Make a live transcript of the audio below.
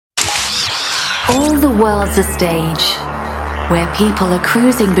All the world's a stage where people are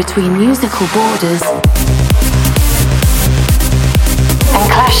cruising between musical borders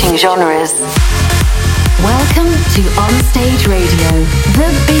and clashing genres. Welcome to On Stage Radio, the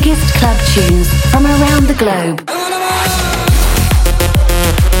biggest club tunes from around the globe.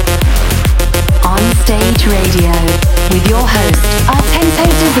 On Stage Radio with your host, Artento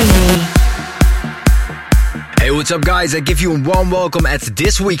Divini. Hey, what's up guys? I give you a warm welcome at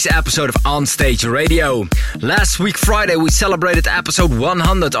this week's episode of On Stage Radio. Last week Friday we celebrated episode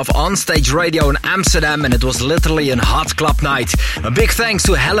 100 of On Stage Radio in Amsterdam, and it was literally a hot club night. A big thanks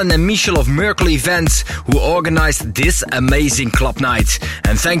to Helen and Michel of Merkel Events who organized this amazing club night.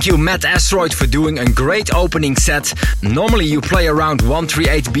 And thank you Matt Asteroid for doing a great opening set. Normally you play around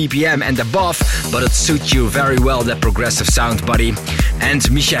 138 BPM and above, but it suits you very well, that progressive sound, buddy.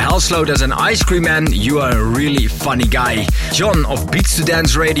 And Misha Helsloot as an ice cream man, you are a really funny guy. John of Beats to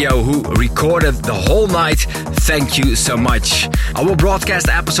Dance Radio, who recorded the whole night, thank you so much. I will broadcast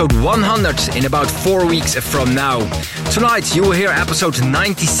episode 100 in about 4 weeks from now. Tonight you will hear episode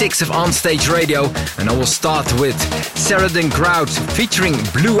 96 of On Stage Radio, and I will start with Sarah Den Grout featuring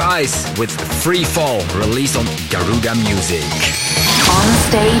Blue Eyes with Free Fall, released on Garuda Music. On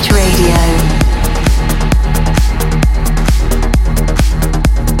Stage Radio.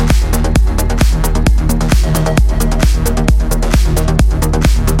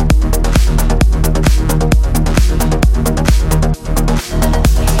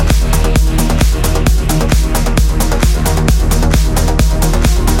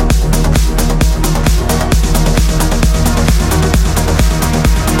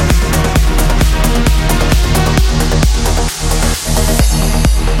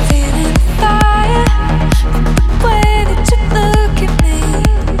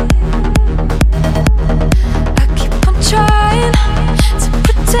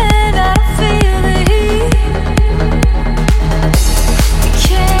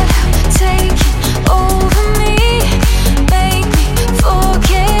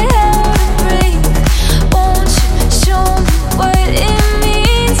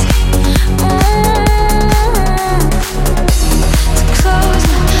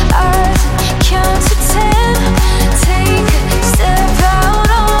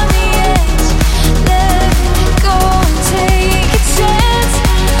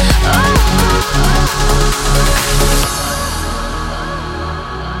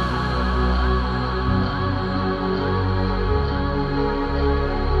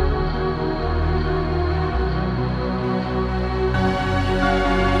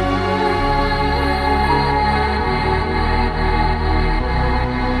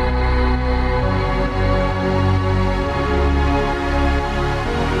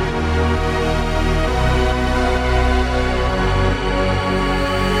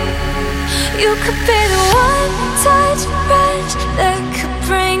 You could be the one touch rush that could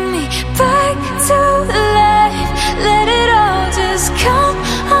bring me back to life. Let it all just come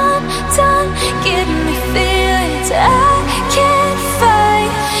undone. Give me feelings I can't fight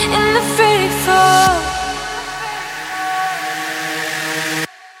in the free fall.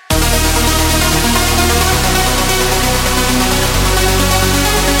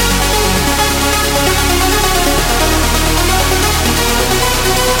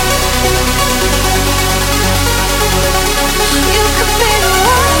 You could be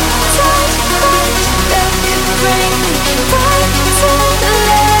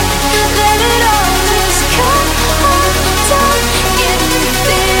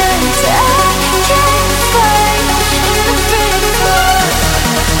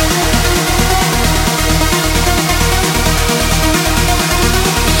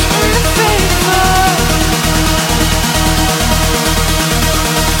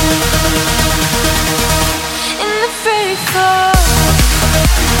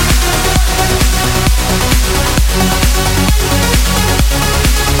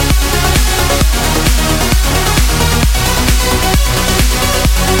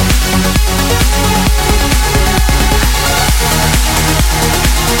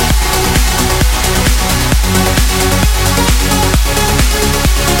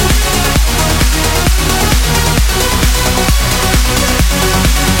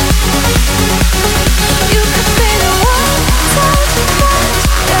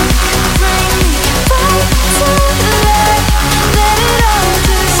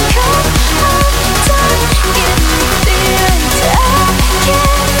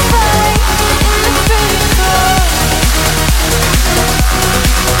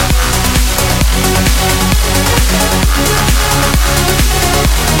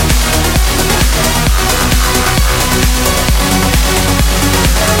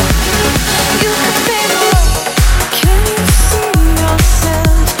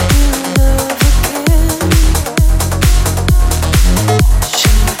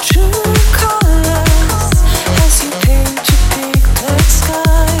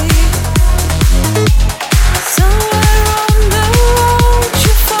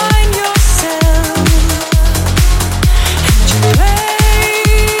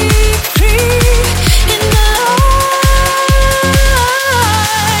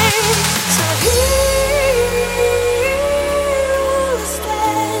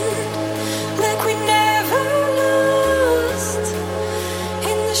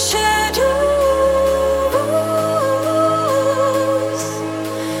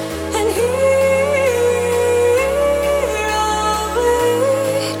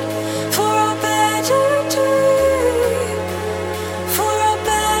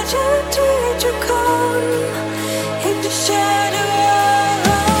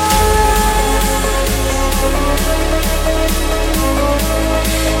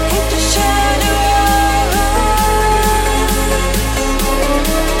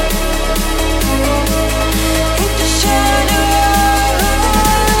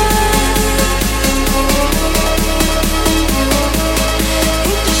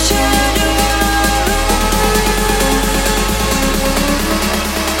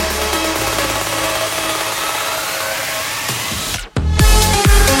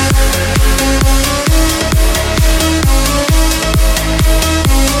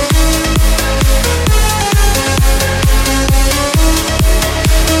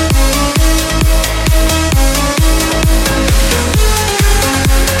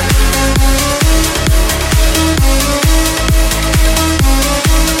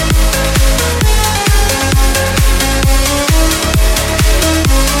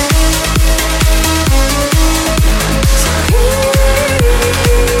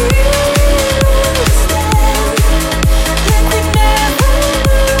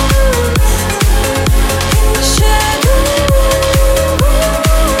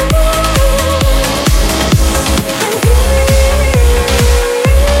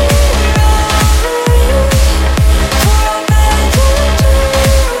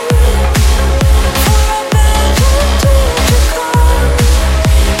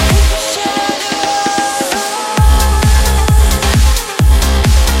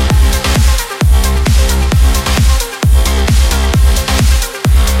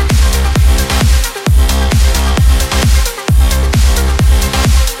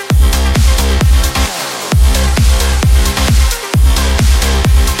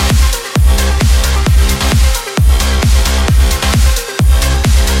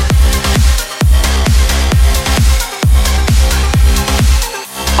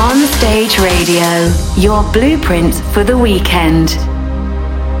Radio, your blueprint for the weekend.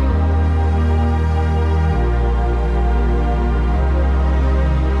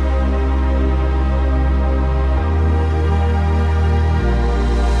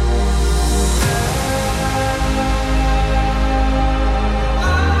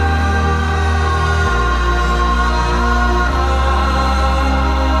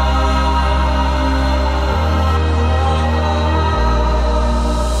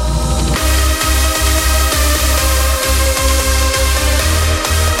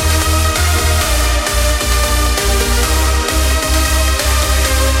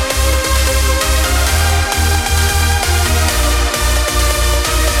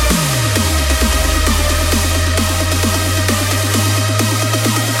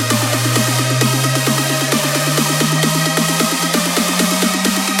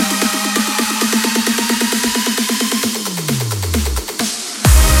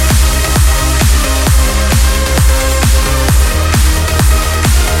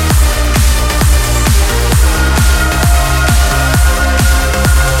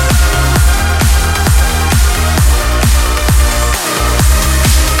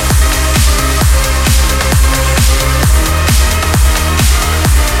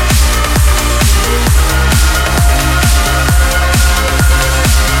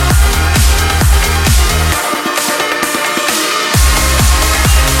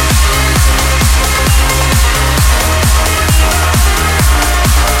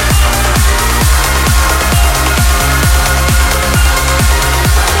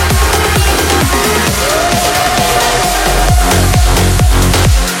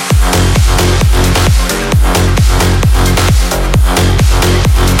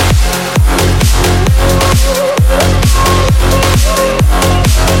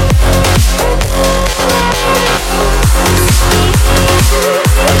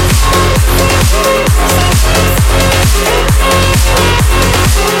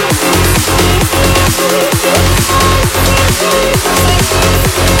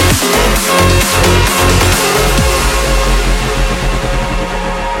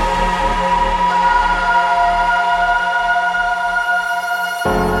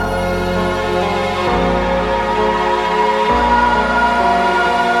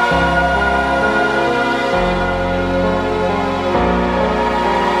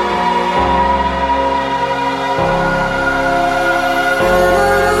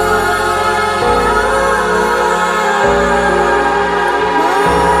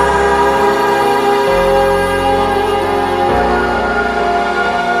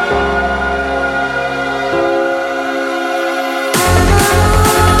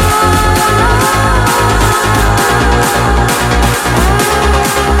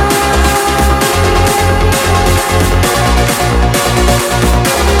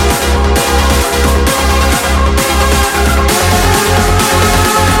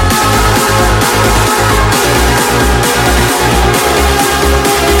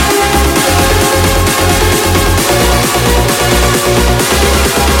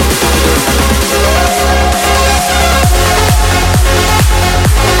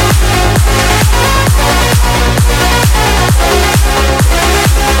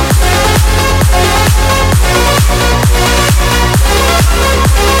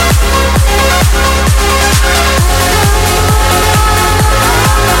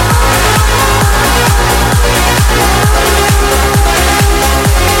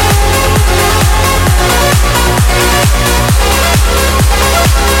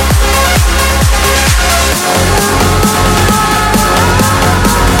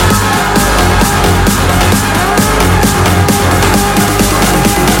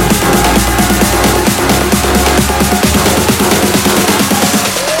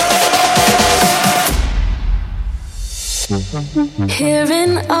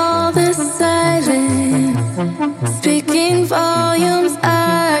 Hearing all the silence, speaking volumes,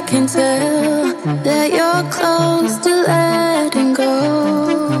 I can tell that you're close to letting go.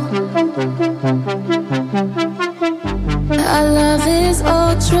 Our love is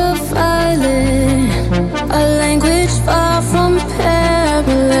ultraviolet, a language far from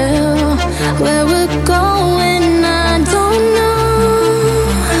parallel. Where we're going, I don't know,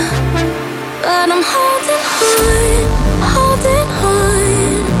 but I'm holding on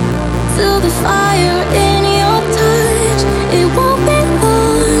to the fire in your touch. It won't be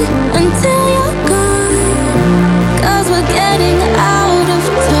long until you're gone, 'cause we're getting out of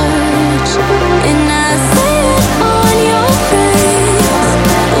touch. And I see it on your face.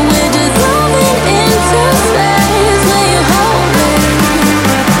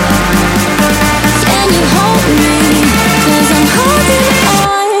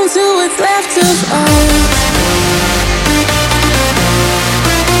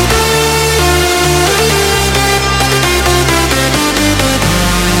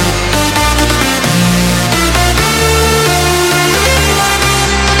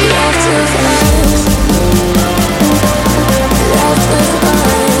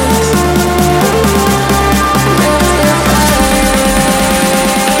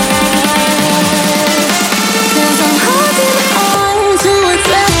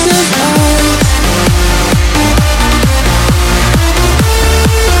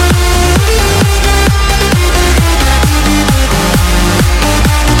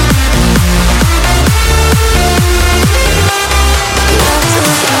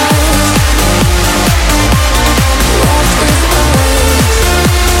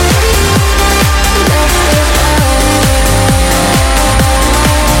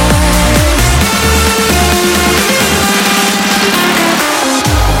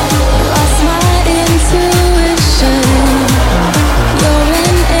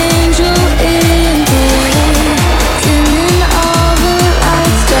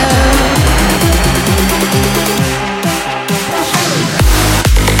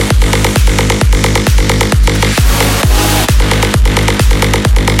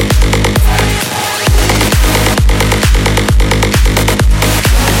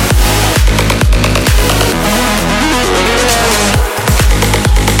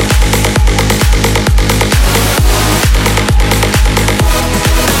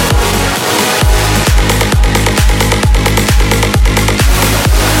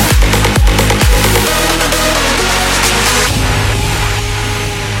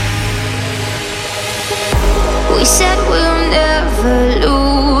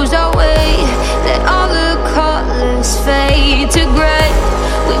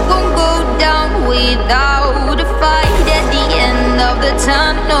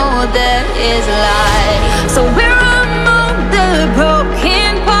 is light. So we're among the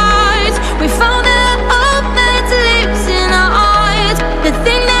broken parts. We found the hope that lives in our hearts, the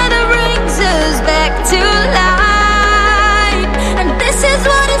thing that brings us back to life. And this is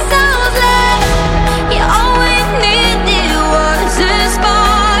what it sounds like. Yeah, all we needed was a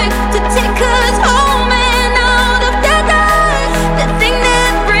spark to take us home and out of the dark, the thing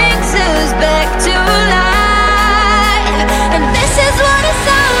that brings us back to life. And this is what it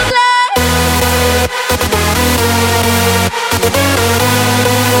sounds like.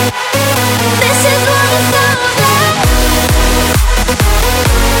 This is what it sounds like.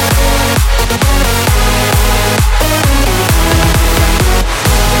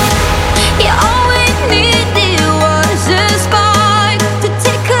 Yeah, all we needed was a spark to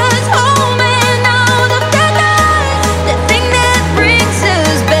take us home and out of the dark, the thing that brings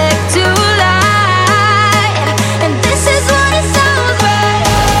us back to life. And this is what it sounds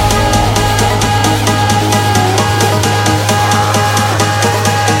like.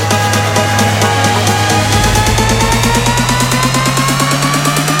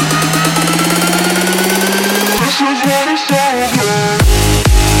 This is what it sounds like.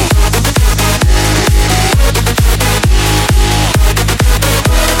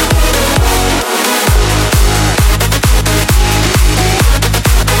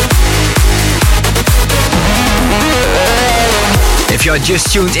 If you're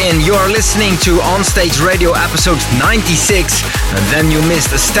just tuned in, you're listening to Onstage Radio episode 96, and then you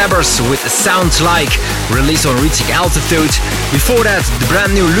missed Stabbers with Sounds Like, released on Reaching Altitude. Before that, the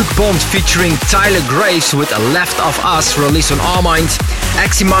brand new Luke Bond featuring Tyler Graves with Left of Us, released on Armind.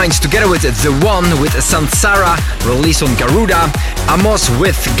 Axie Minds together with The One with Sansara, released on Garuda. Amos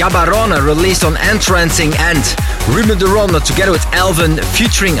with Gabarona, released on Entrancing, and Ruben de Ronde together with Elvin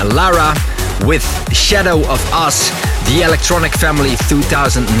featuring Lara with Shadow of Us, the Electronic Family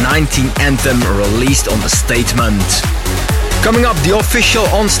 2019 anthem released on Statement. Coming up, the official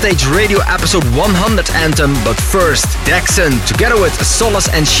Onstage Radio episode 100 anthem, but first, Daxon together with Solace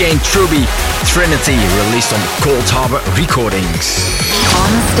and Shane Truby, Trinity, released on Cold Harbor Recordings.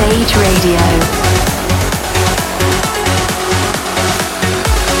 Onstage Radio.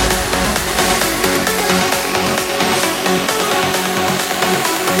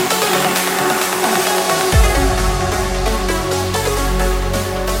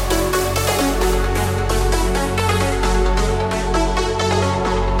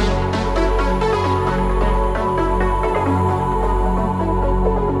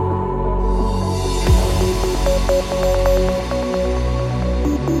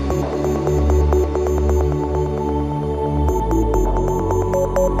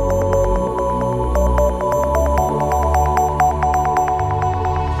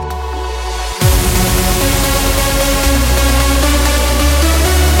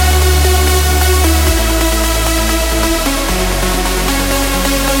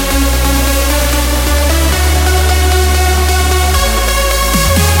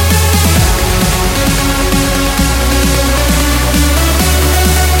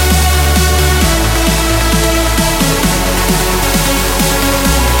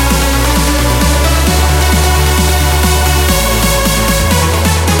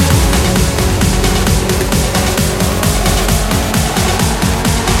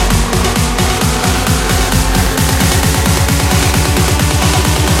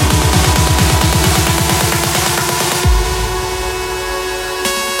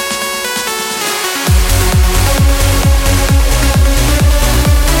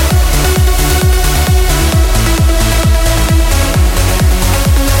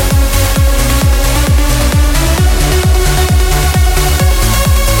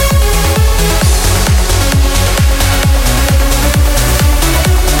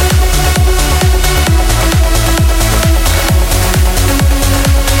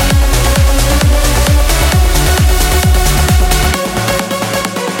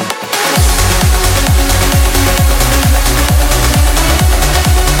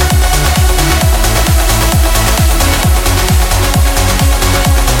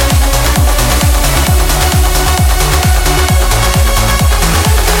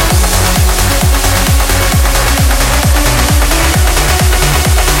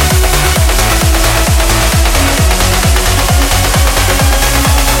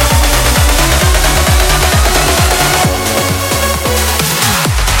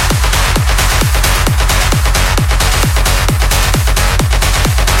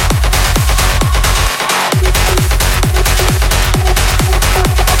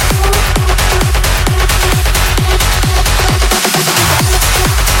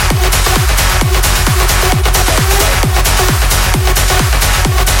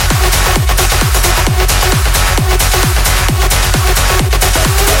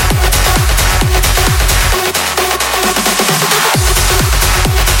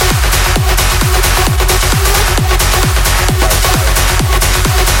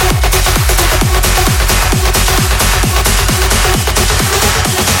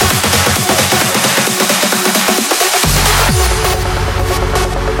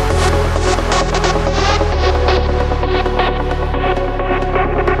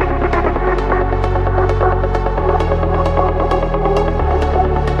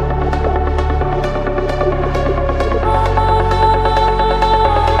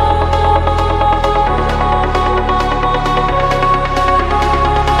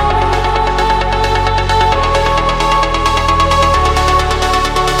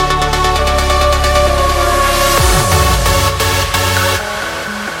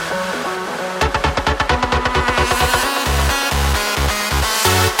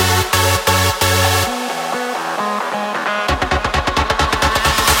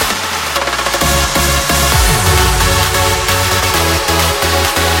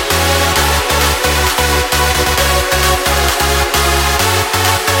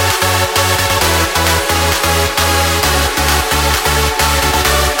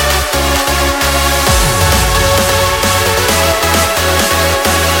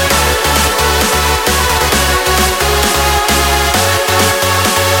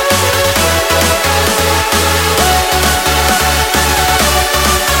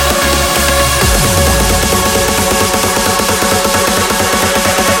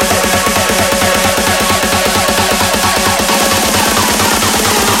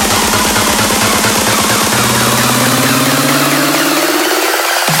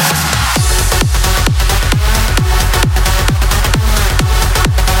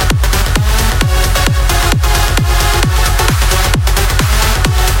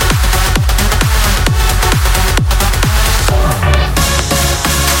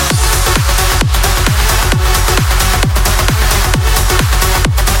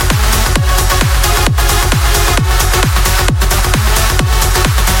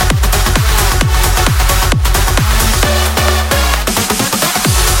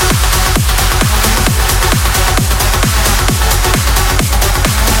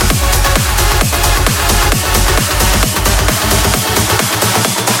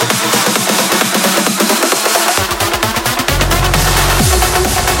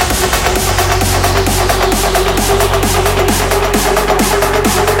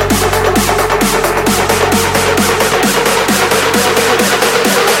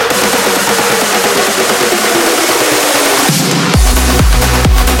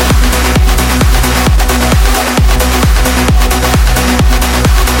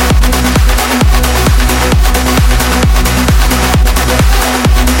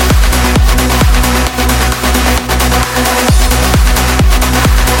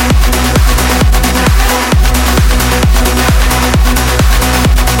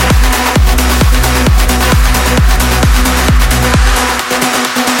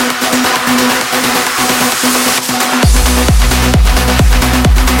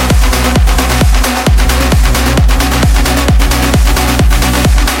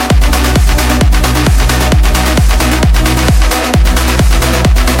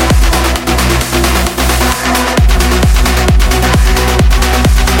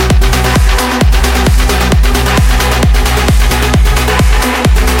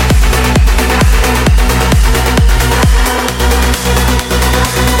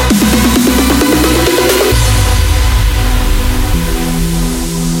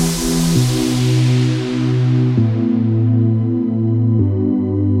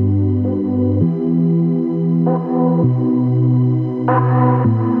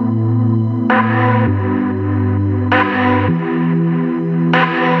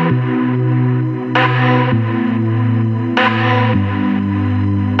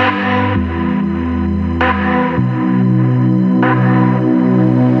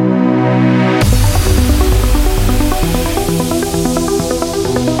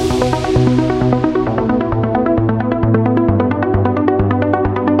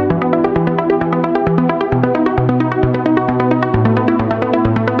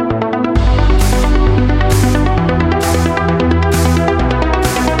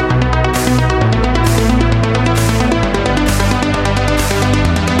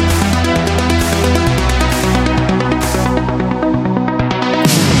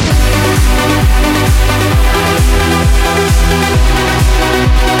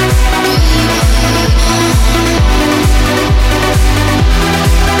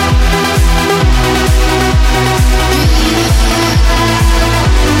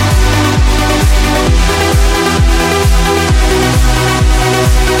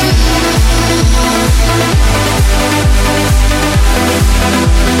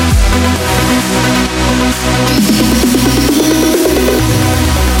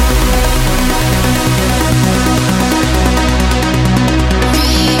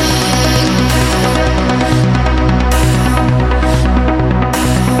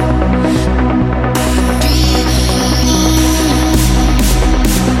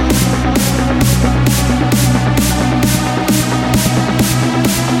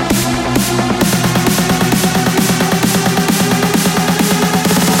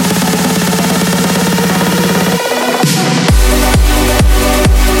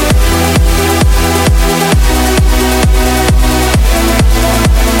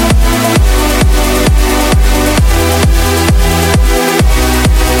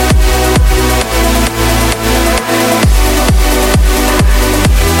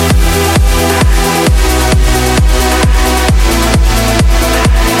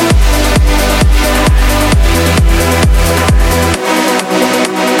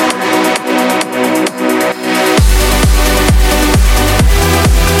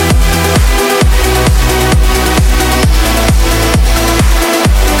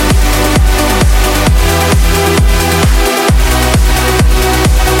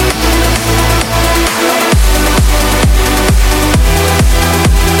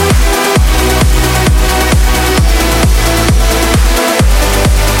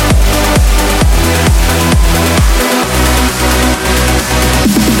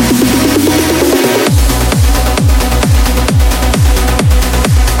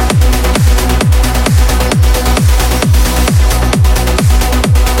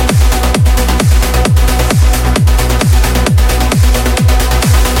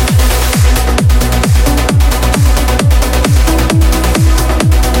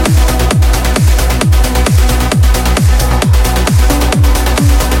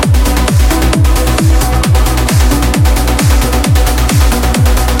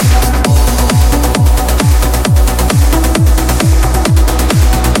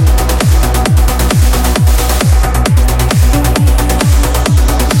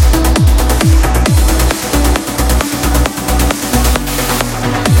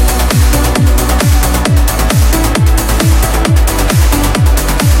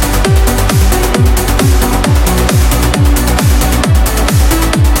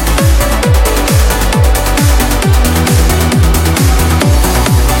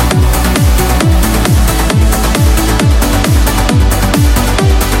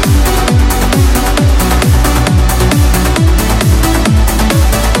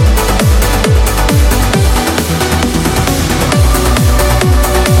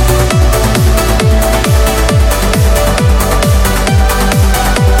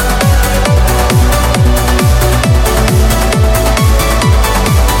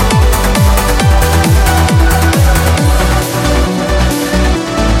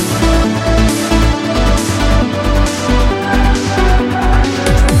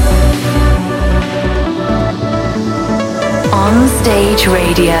 Stage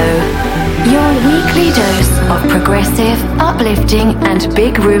Radio, your weekly dose of progressive, uplifting, and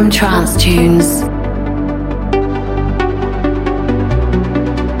big room trance tunes.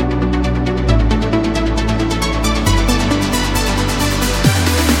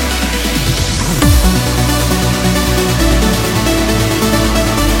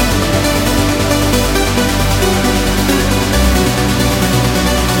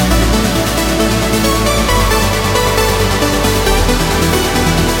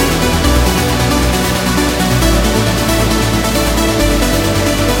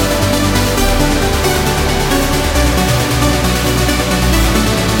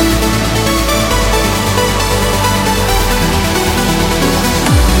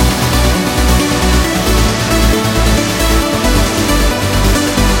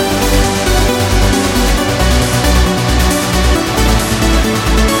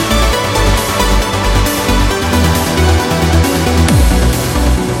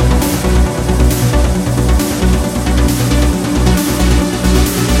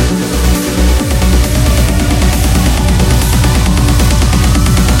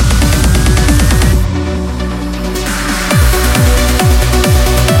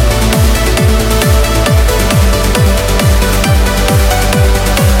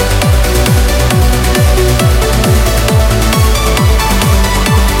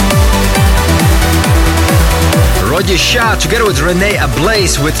 Shah together with René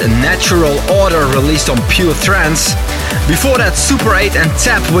Ablaze with Natural Order released on Pure Trance. Before that, Super 8 and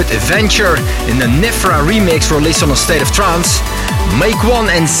Tap with Adventure in the Nifra remix released on A State of Trance. Make One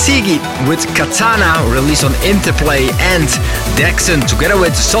and Sigi with Katana released on Interplay, and Dexon together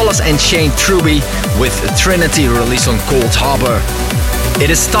with Solace and Shane Truby with Trinity released on Cold Harbor. It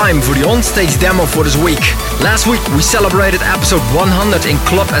is time for the on-stage demo for this week. Last week we celebrated episode 100 in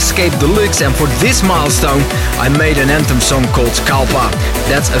Club Escape Deluxe, and for this milestone I made an anthem song called Kalpa.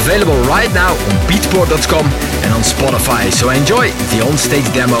 That's available right now on beatport.com and on Spotify, so enjoy the on-stage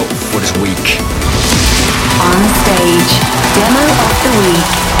demo for this week. On stage, demo of the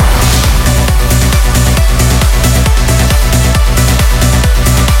week.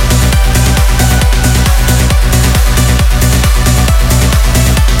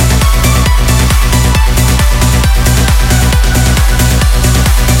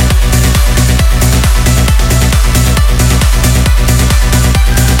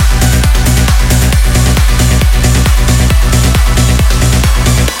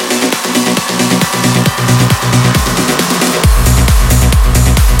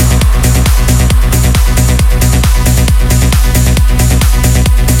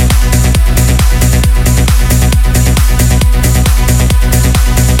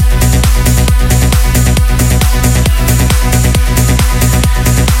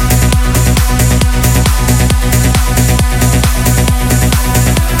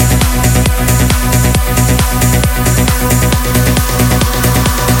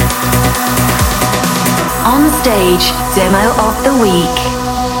 Stage demo of the week.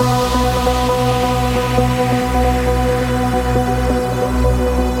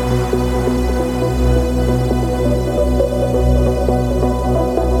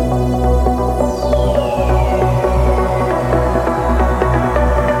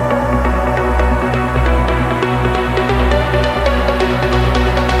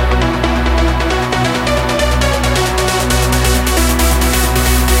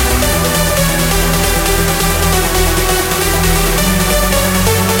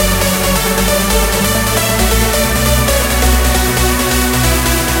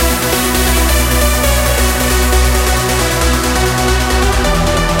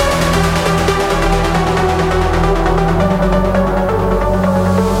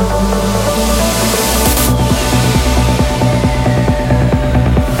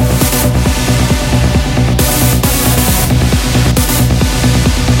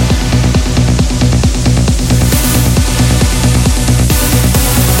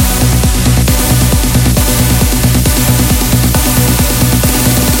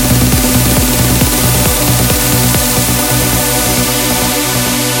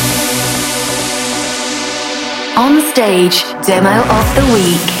 On stage demo of the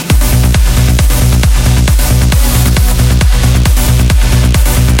week.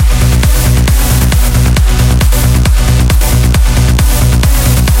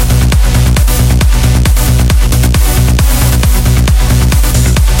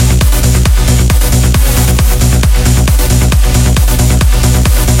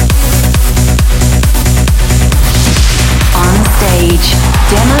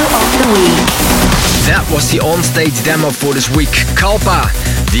 That was the on-stage demo for this week. Kalpa,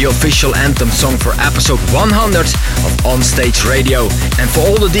 the official anthem song for episode 100 of On-Stage Radio. And for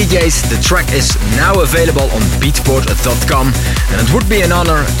all the DJs, the track is now available on beatport.com. And it would be an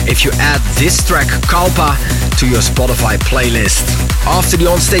honor if you add this track, Kalpa, to your Spotify playlist. After the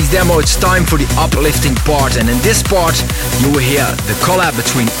on-stage demo, it's time for the uplifting part. And in this part, you will hear the collab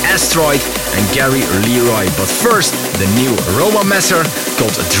between Asteroid and Gary Leroy. But first, the new Roma Messer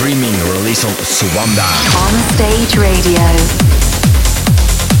called Dreaming, released on Suwanda. On Stage Radio.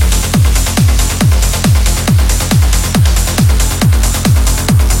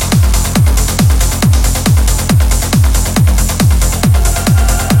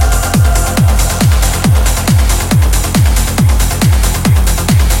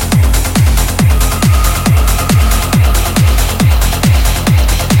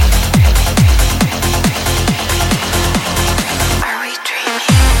 Are we dreaming?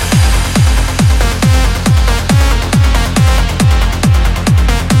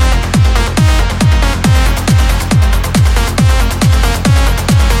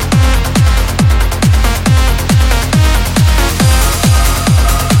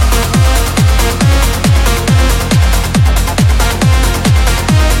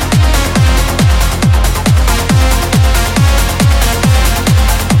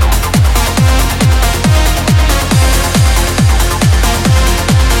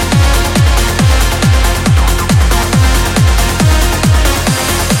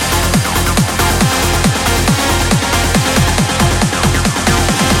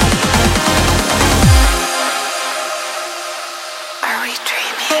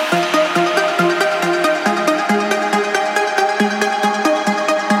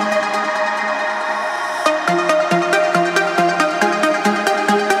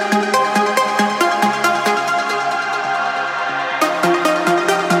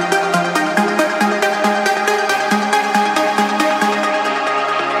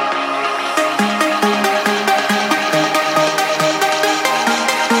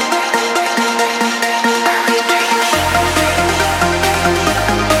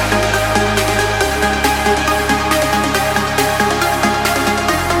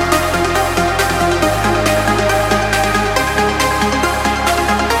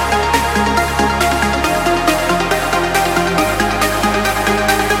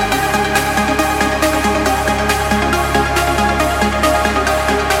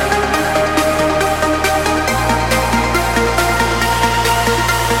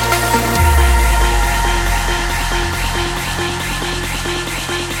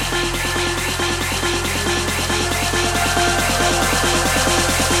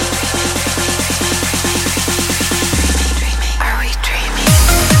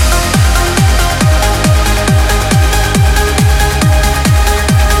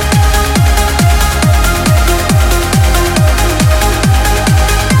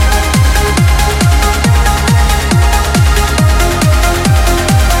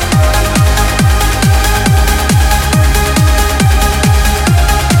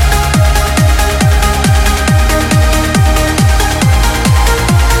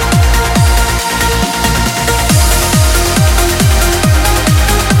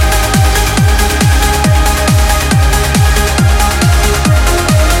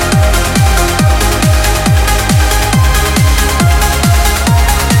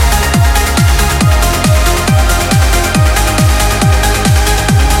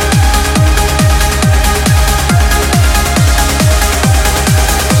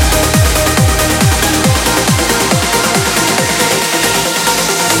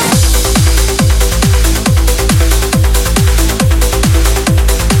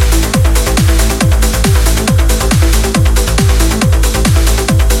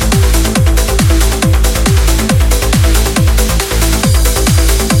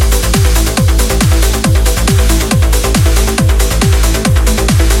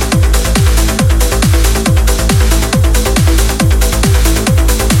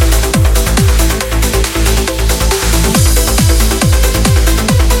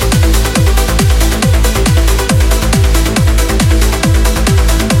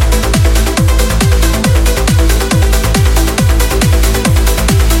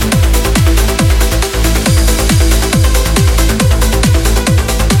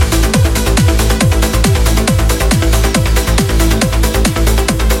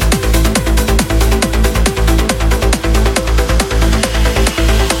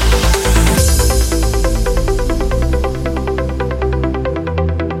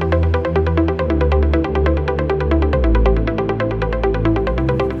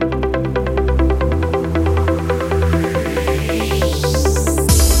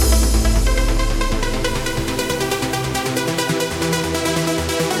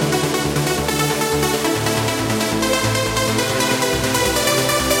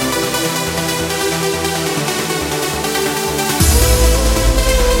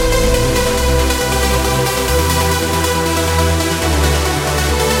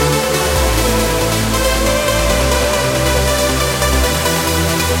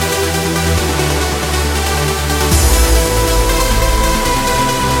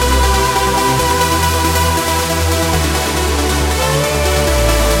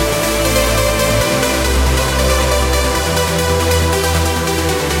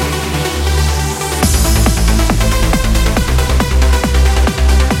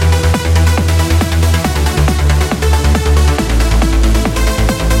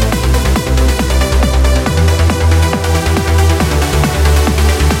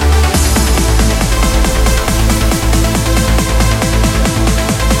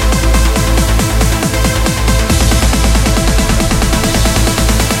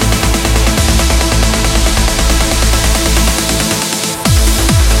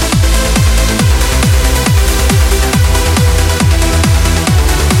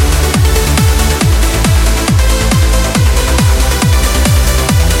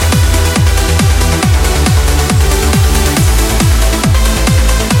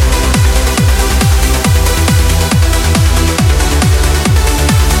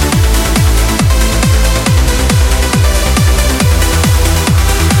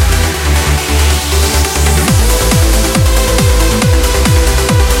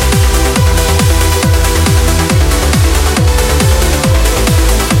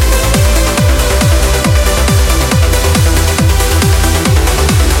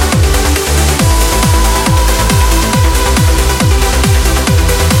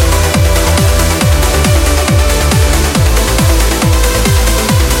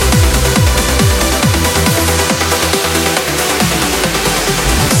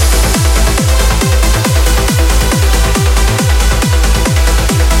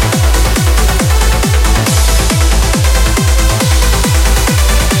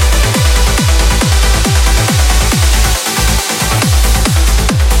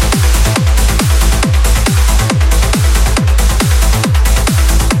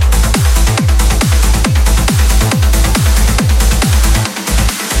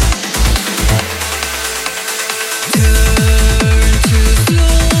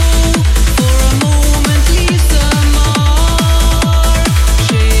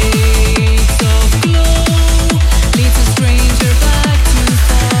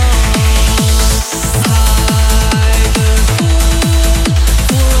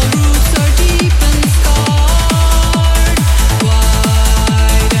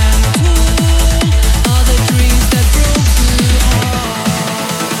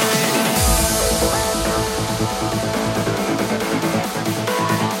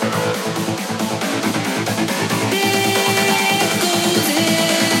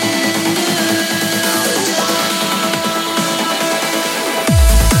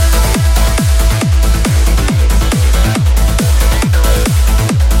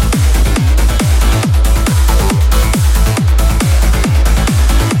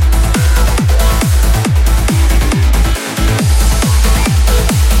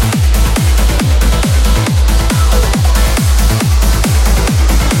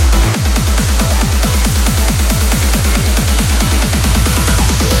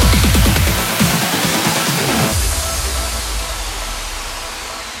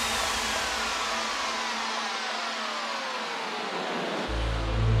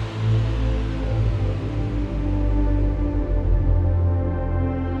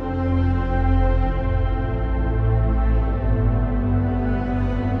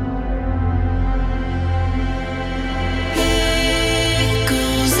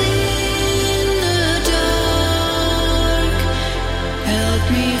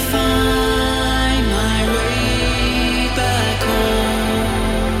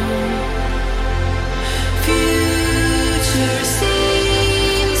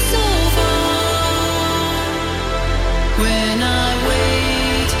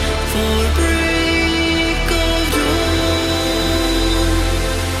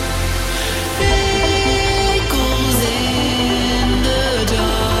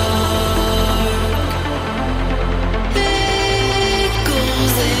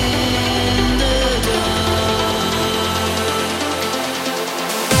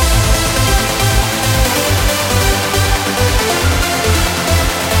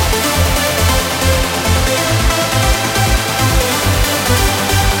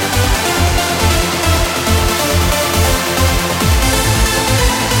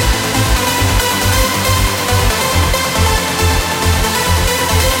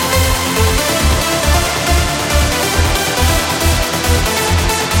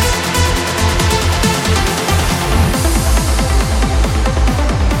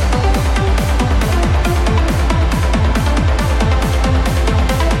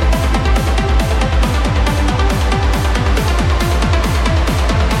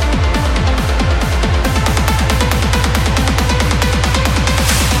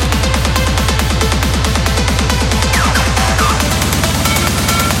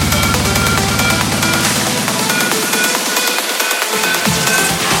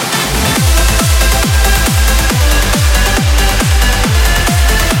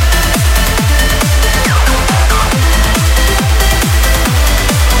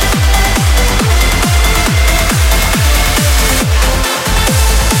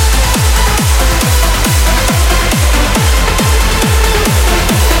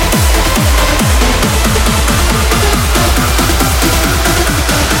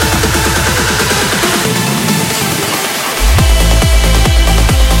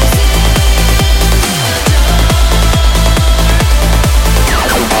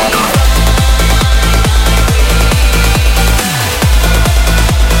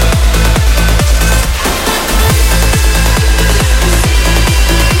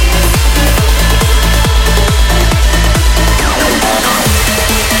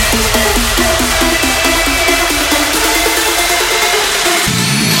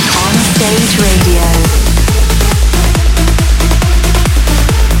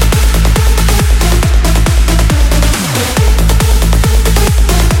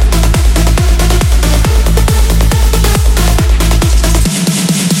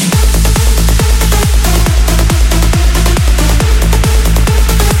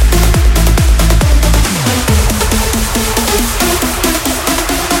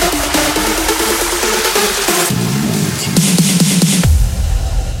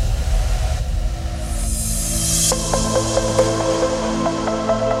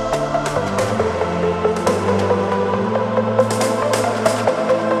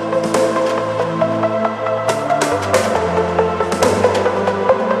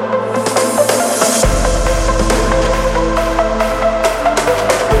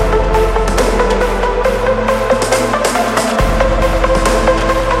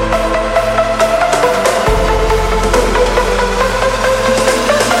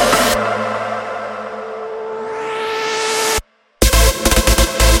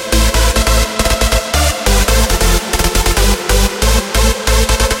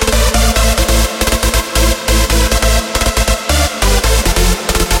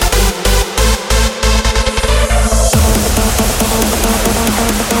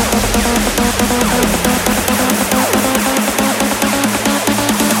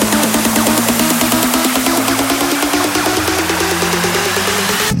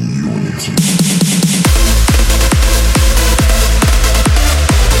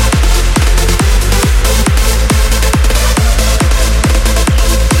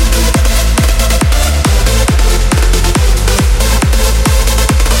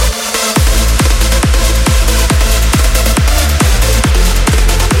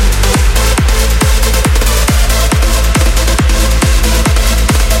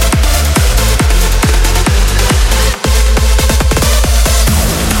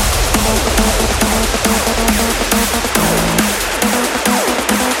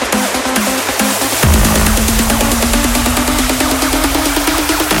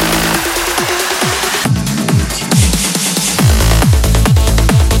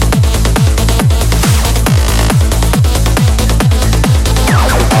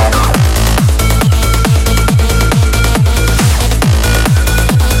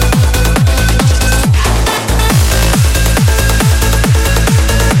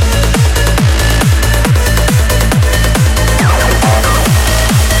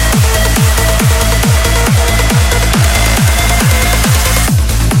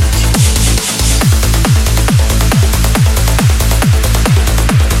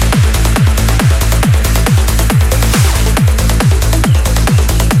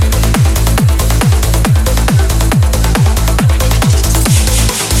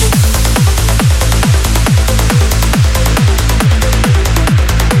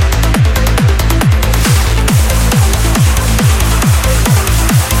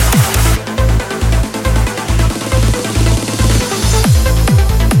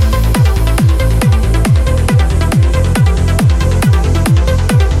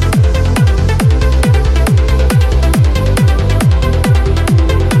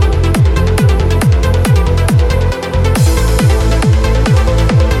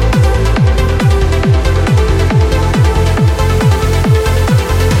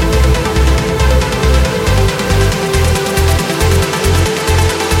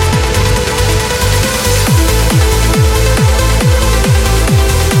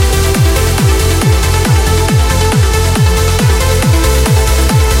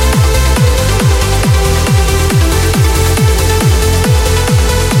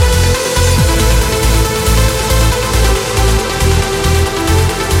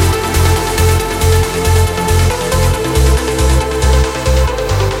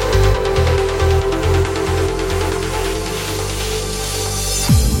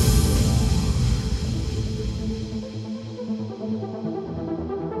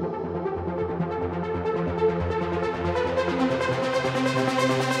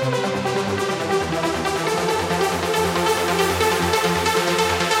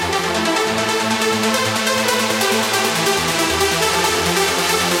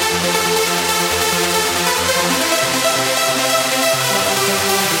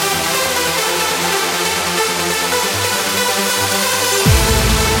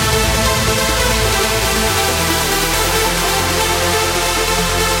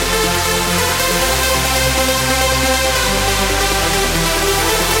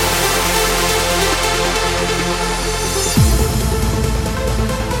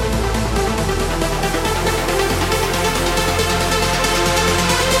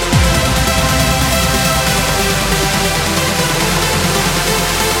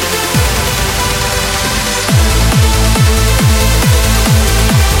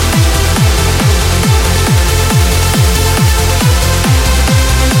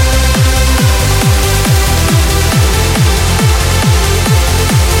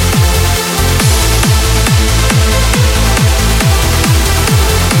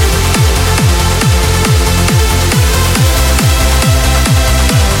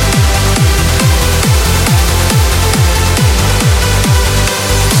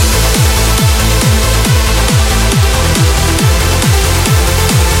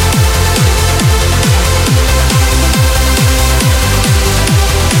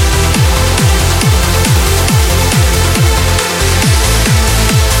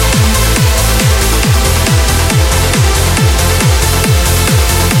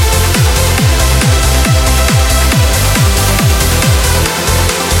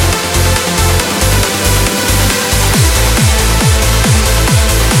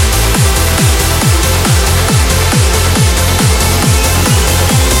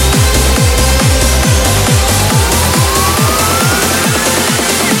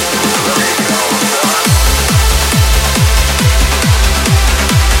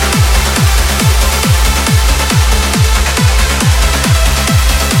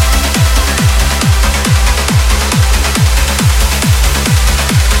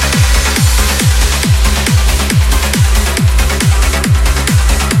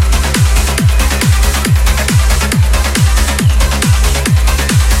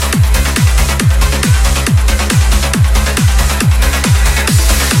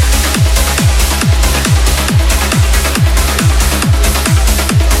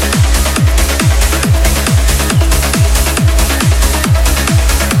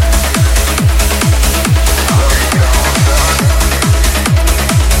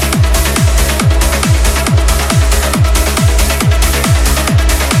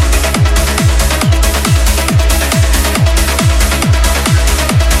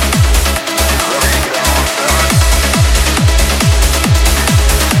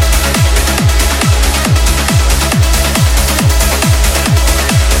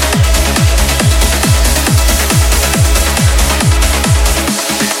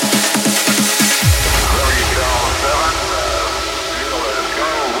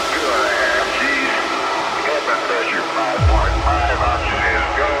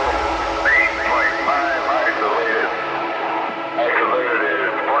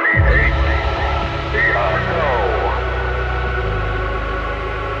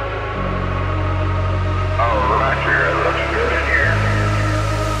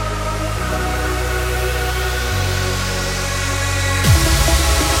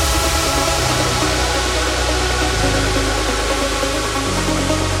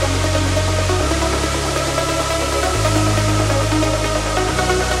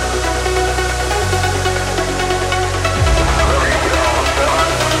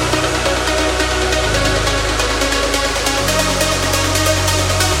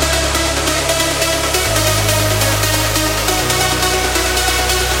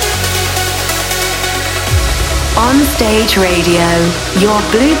 Stage Radio, your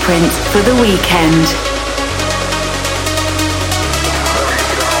blueprint for the weekend.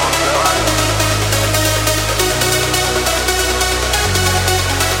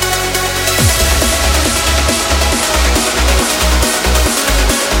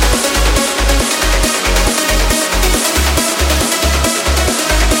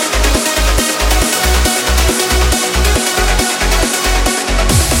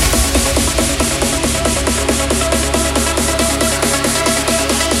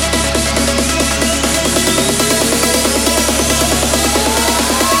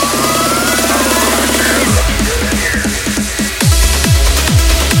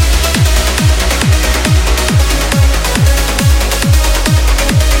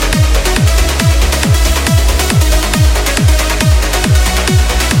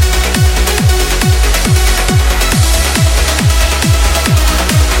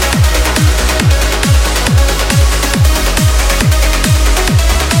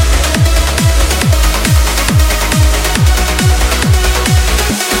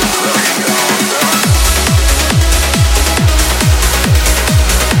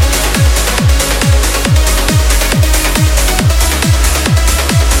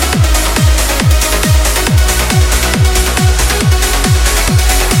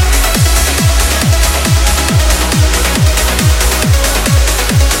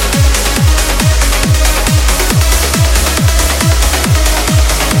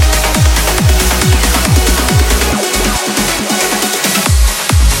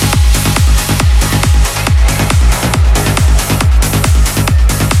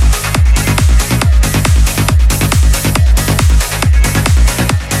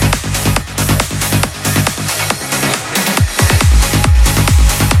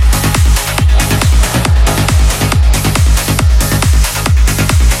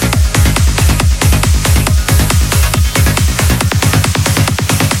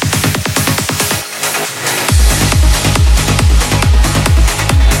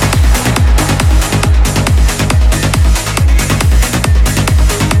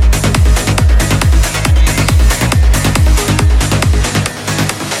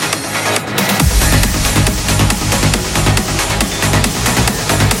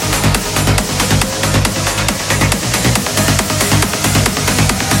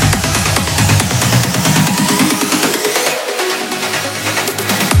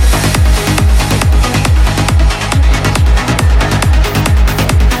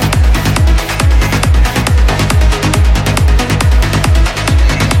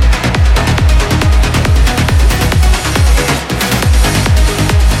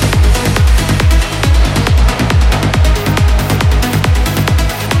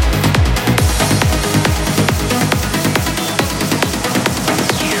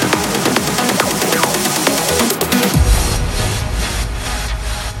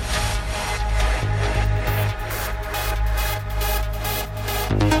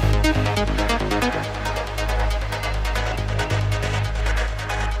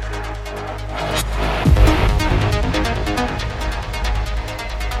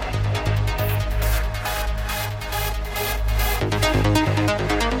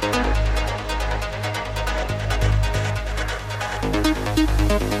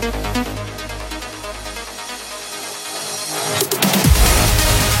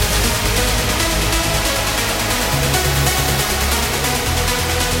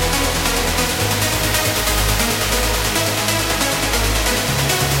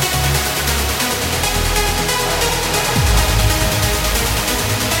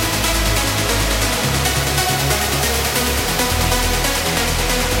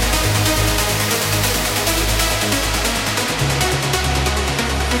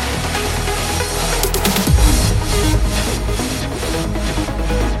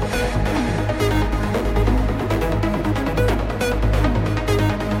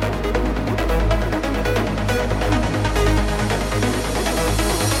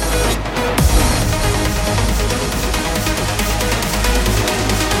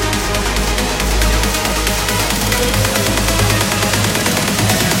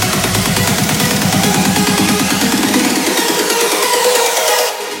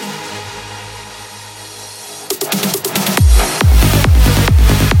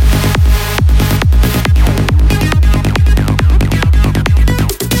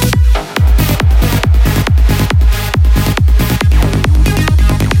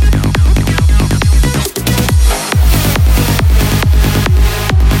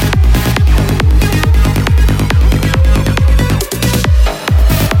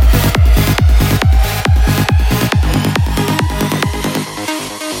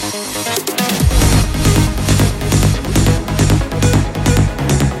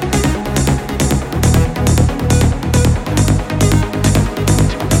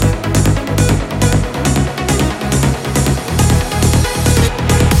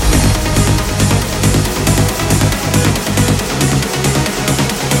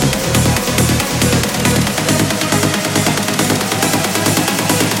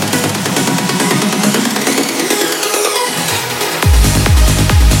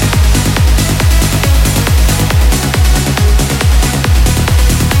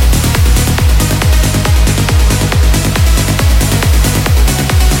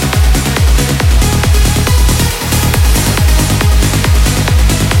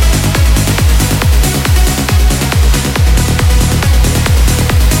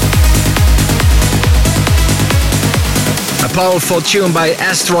 powerful tune by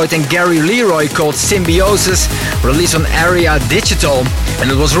Asteroid and Gary Leroy called Symbiosis, released on Area Digital. And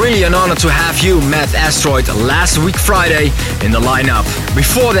it was really an honor to have you, Matt Asteroid, last week Friday in the lineup.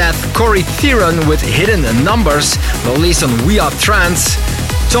 Before that, Corey Theron with Hidden Numbers, released on We Are Trance.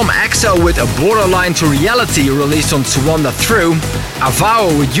 Tom Axel with A Borderline to Reality, released on To Wander Through.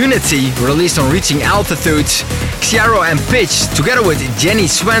 Avao with Unity, released on Reaching Altitude. Xiaro and Pitch, together with Jenny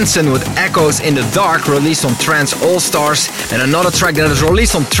Swenson with Echoes in the Dark, released on Trance All Stars. And another track that is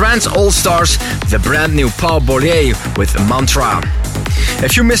released on Trance All Stars, the brand new Paul Bollier with Mantra.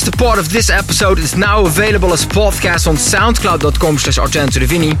 If you missed a part of this episode, it's now available as podcast on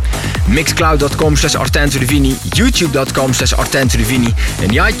soundcloud.com/ArtentoDivini, mixcloud.com/ArtentoDivini, youtube.com/ArtentoDivini, in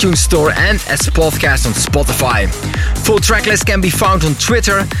the iTunes Store, and as podcast on Spotify. Full tracklist can be found on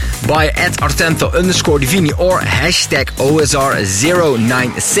Twitter by @Artento_Divini or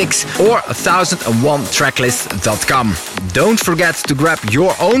 #OSR096 or 1001tracklist.com. Don't forget to grab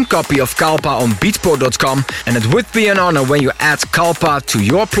your own copy of Kalpa on beatport.com, and it would be an honor when you add Kalpa to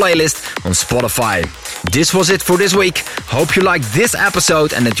your playlist on Spotify. This was it for this week. Hope you liked this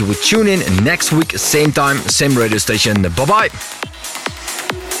episode and that you will tune in next week, same time, same radio station. Bye-bye.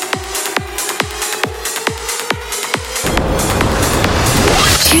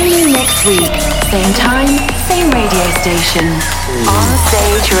 Tune in next week, same time, same radio station. On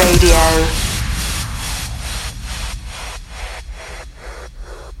Stage Radio.